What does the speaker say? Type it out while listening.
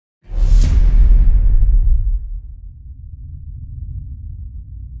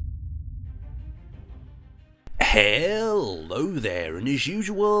Hello there, and as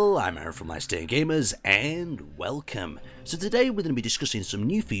usual, I'm Aaron from Last Day Gamers, and welcome. So today we're going to be discussing some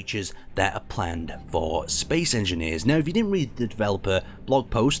new features that are planned for space engineers. Now, if you didn't read the developer blog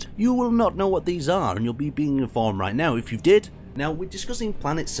post, you will not know what these are, and you'll be being informed right now. If you did, now we're discussing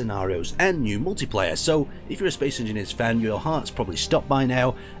planet scenarios and new multiplayer, so if you're a Space Engineers fan, your heart's probably stopped by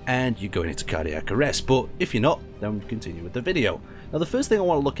now, and you're going into cardiac arrest, but if you're not, then continue with the video. Now the first thing I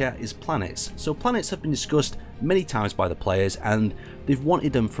want to look at is planets. So planets have been discussed many times by the players and they've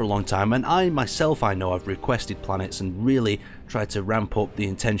wanted them for a long time, and I myself, I know I've requested planets and really tried to ramp up the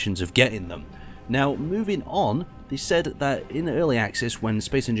intentions of getting them. Now moving on, they said that in early access when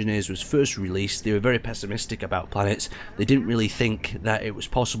Space Engineers was first released they were very pessimistic about planets. They didn't really think that it was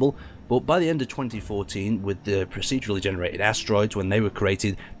possible, but by the end of 2014 with the procedurally generated asteroids, when they were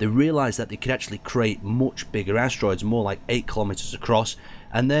created, they realised that they could actually create much bigger asteroids, more like 8 kilometers across.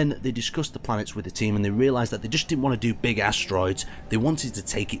 And then they discussed the planets with the team and they realised that they just didn't want to do big asteroids, they wanted to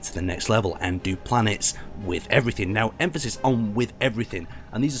take it to the next level and do planets with everything. Now emphasis on with everything,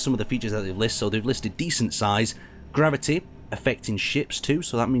 and these are some of the features that they've listed. So they've listed decent size, gravity affecting ships too,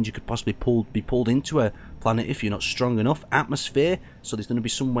 so that means you could possibly be pulled into a planet if you're not strong enough. Atmosphere, so there's going to be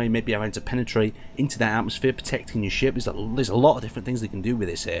some way maybe having to penetrate into that atmosphere, protecting your ship. There's a lot of different things they can do with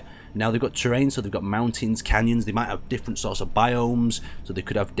this here. Now they've got terrain, so they've got mountains, canyons, they might have different sorts of biomes, so they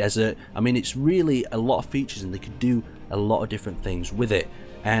could have desert. I mean, it's really a lot of features and they could do a lot of different things with it.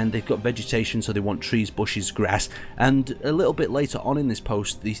 And they've got vegetation, so they want trees, bushes, grass. And a little bit later on in this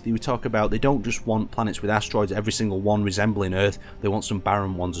post they would talk about they don't just want planets with asteroids, every single one resembling Earth, they want some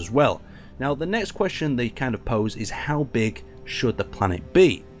barren ones as well. Now the next question they kind of pose is how big should the planet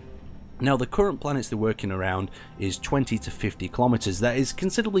be? Now the current planets they're working around is 20 to 50 kilometers. That is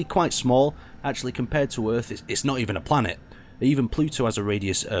considerably quite small actually compared to Earth. It's not even a planet. Even Pluto has a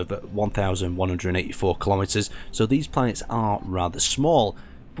radius of 1,184 kilometers, so these planets are rather small.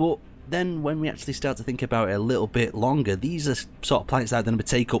 But then when we actually start to think about it a little bit longer, these are sort of planets that are going to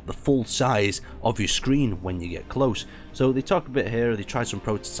take up the full size of your screen when you get close. So they talk a bit here, they tried some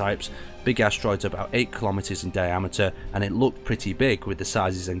prototypes, big asteroids about 8 kilometers in diameter, and it looked pretty big with the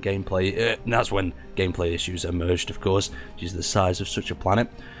sizes and gameplay. And that's when gameplay issues emerged, of course, due to the size of such a planet.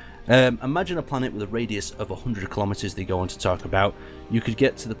 Imagine a planet with a radius of 100 kilometers they go on to talk about. You could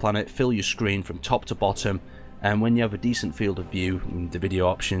get to the planet, fill your screen from top to bottom, and when you have a decent field of view, the video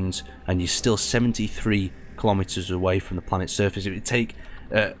options, and you're still 73 kilometers away from the planet's surface, it would take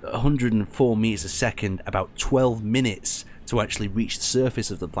 104 meters a second, about 12 minutes to actually reach the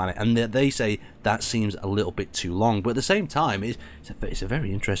surface of the planet. And they say that seems a little bit too long, but at the same time it's a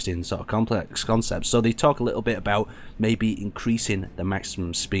very interesting sort of complex concept. So they talk a little bit about maybe increasing the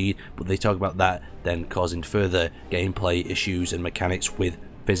maximum speed, but they talk about that then causing further gameplay issues and mechanics with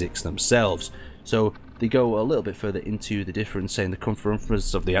physics themselves. So they go a little bit further into the difference, saying the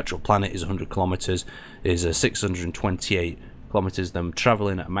circumference of the actual planet is 100 kilometers, is 628 kilometers. Them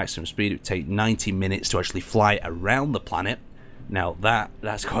traveling at a maximum speed, it would take 90 minutes to actually fly around the planet. Now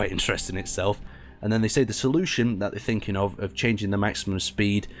that's quite interesting in itself. And then they say the solution that they're thinking of changing the maximum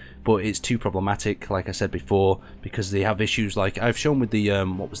speed, but it's too problematic, like I said before, because they have issues like I've shown with the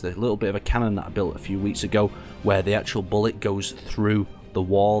what was the little bit of a cannon that I built a few weeks ago, where the actual bullet goes through the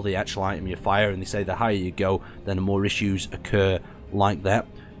wall, the actual item you fire, and they say the higher you go, then the more issues occur like that.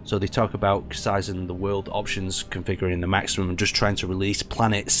 So they talk about sizing the world options, configuring the maximum, and just trying to release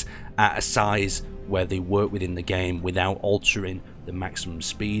planets at a size where they work within the game without altering the maximum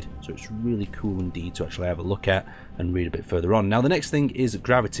speed. So it's really cool indeed to actually have a look at and read a bit further on. Now the next thing is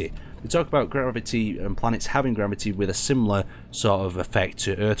gravity. They talk about gravity and planets having gravity with a similar sort of effect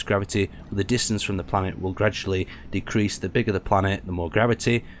to Earth's gravity, where the distance from the planet will gradually decrease. The bigger the planet, the more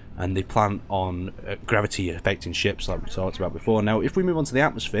gravity, and they plan on gravity affecting ships like we talked about before. Now if we move on to the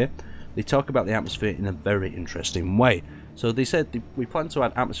atmosphere, they talk about the atmosphere in a very interesting way. So they said we plan to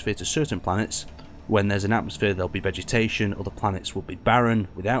add atmosphere to certain planets. When there's an atmosphere there'll be vegetation, other planets will be barren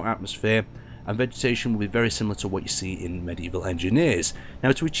without atmosphere, and vegetation will be very similar to what you see in Medieval Engineers.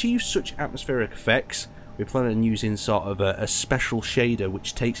 Now to achieve such atmospheric effects, we plan on using sort of a special shader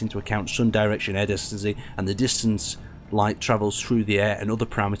which takes into account sun direction, air distance, and the distance light travels through the air and other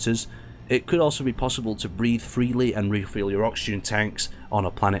parameters. It could also be possible to breathe freely and refill your oxygen tanks on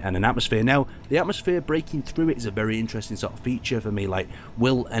a planet and an atmosphere. Now, the atmosphere breaking through it is a very interesting sort of feature for me. Like,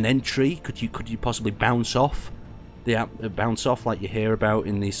 will an entry, could you possibly bounce off like you hear about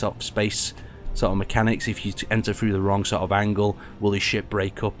in these sort of space sort of mechanics? If you enter through the wrong sort of angle, will the ship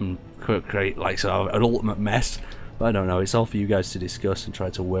break up and create like sort of an ultimate mess? But I don't know, it's all for you guys to discuss and try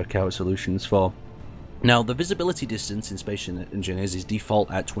to work out solutions for. Now, the visibility distance in Space Engineers is default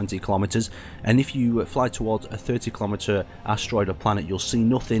at 20 kilometers, and if you fly towards a 30-kilometer asteroid or planet, you'll see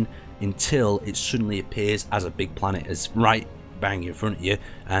nothing until it suddenly appears as a big planet as right bang in front of you.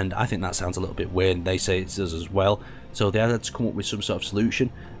 And I think that sounds a little bit weird, and they say it does as well. So they had to come up with some sort of solution,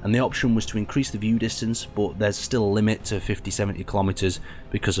 and the option was to increase the view distance, but there's still a limit to 50-70 kilometers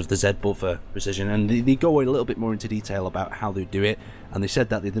because of the Z buffer precision. And they go a little bit more into detail about how they do it, and they said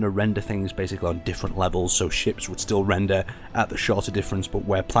that they're going to render things basically on different levels, so ships would still render at the shorter difference, but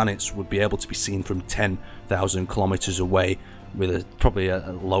where planets would be able to be seen from 10,000 kilometers away with probably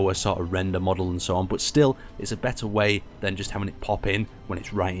a lower sort of render model and so on. But still, it's a better way than just having it pop in when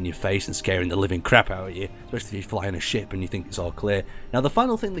it's right in your face and scaring the living crap out of you, especially if you're flying a ship and you think it's all clear. Now, the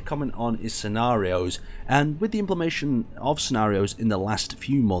final thing they comment on is scenarios, and with the implementation of scenarios in the last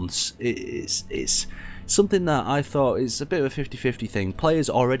few months, it's something that I thought is a bit of a 50-50 thing. Players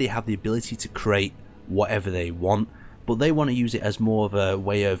already have the ability to create whatever they want, but they want to use it as more of a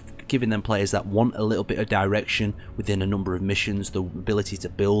way of giving them players that want a little bit of direction within a number of missions, the ability to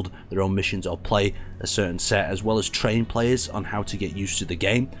build their own missions or play a certain set, as well as train players on how to get used to the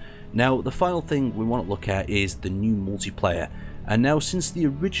game. Now, the final thing we want to look at is the new multiplayer. And now, since the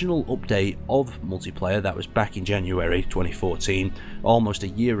original update of multiplayer, that was back in January 2014, almost a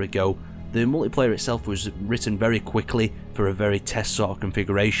year ago, the multiplayer itself was written very quickly for a very test sort of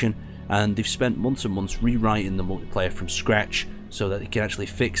configuration, and they've spent months and months rewriting the multiplayer from scratch so that they can actually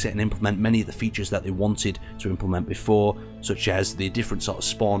fix it and implement many of the features that they wanted to implement before, such as the different sort of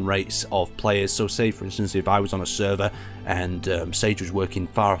spawn rates of players. So say, for instance, if I was on a server and Sage was working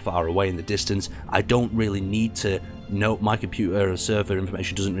far away in the distance, I don't really need to know, my computer or server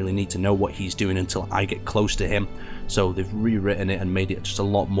information doesn't really need to know what he's doing until I get close to him. So they've rewritten it and made it just a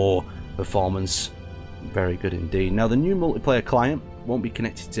lot more performance. Very good indeed. Now, the new multiplayer client won't be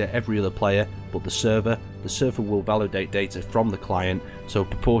connected to every other player but the server. The server will validate data from the client, so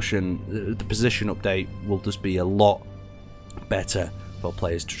the position update will just be a lot better for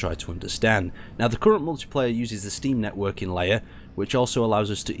players to try to understand. Now, the current multiplayer uses the Steam networking layer, which also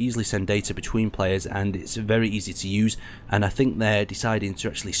allows us to easily send data between players, and it's very easy to use, and I think they're deciding to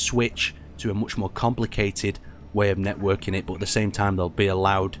actually switch to a much more complicated way of networking it, but at the same time they'll be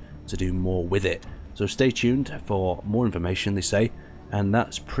allowed to do more with it. So stay tuned for more information, they say, and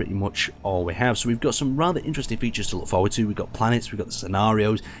that's pretty much all we have. So we've got some rather interesting features to look forward to. We've got planets, we've got the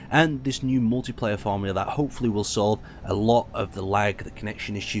scenarios, and this new multiplayer formula that hopefully will solve a lot of the lag, the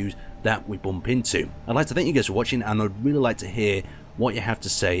connection issues that we bump into. I'd like to thank you guys for watching, and I'd really like to hear what you have to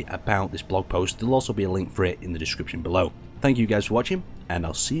say about this blog post. There'll also be a link for it in the description below. Thank you guys for watching, and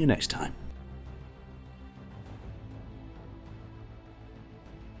I'll see you next time.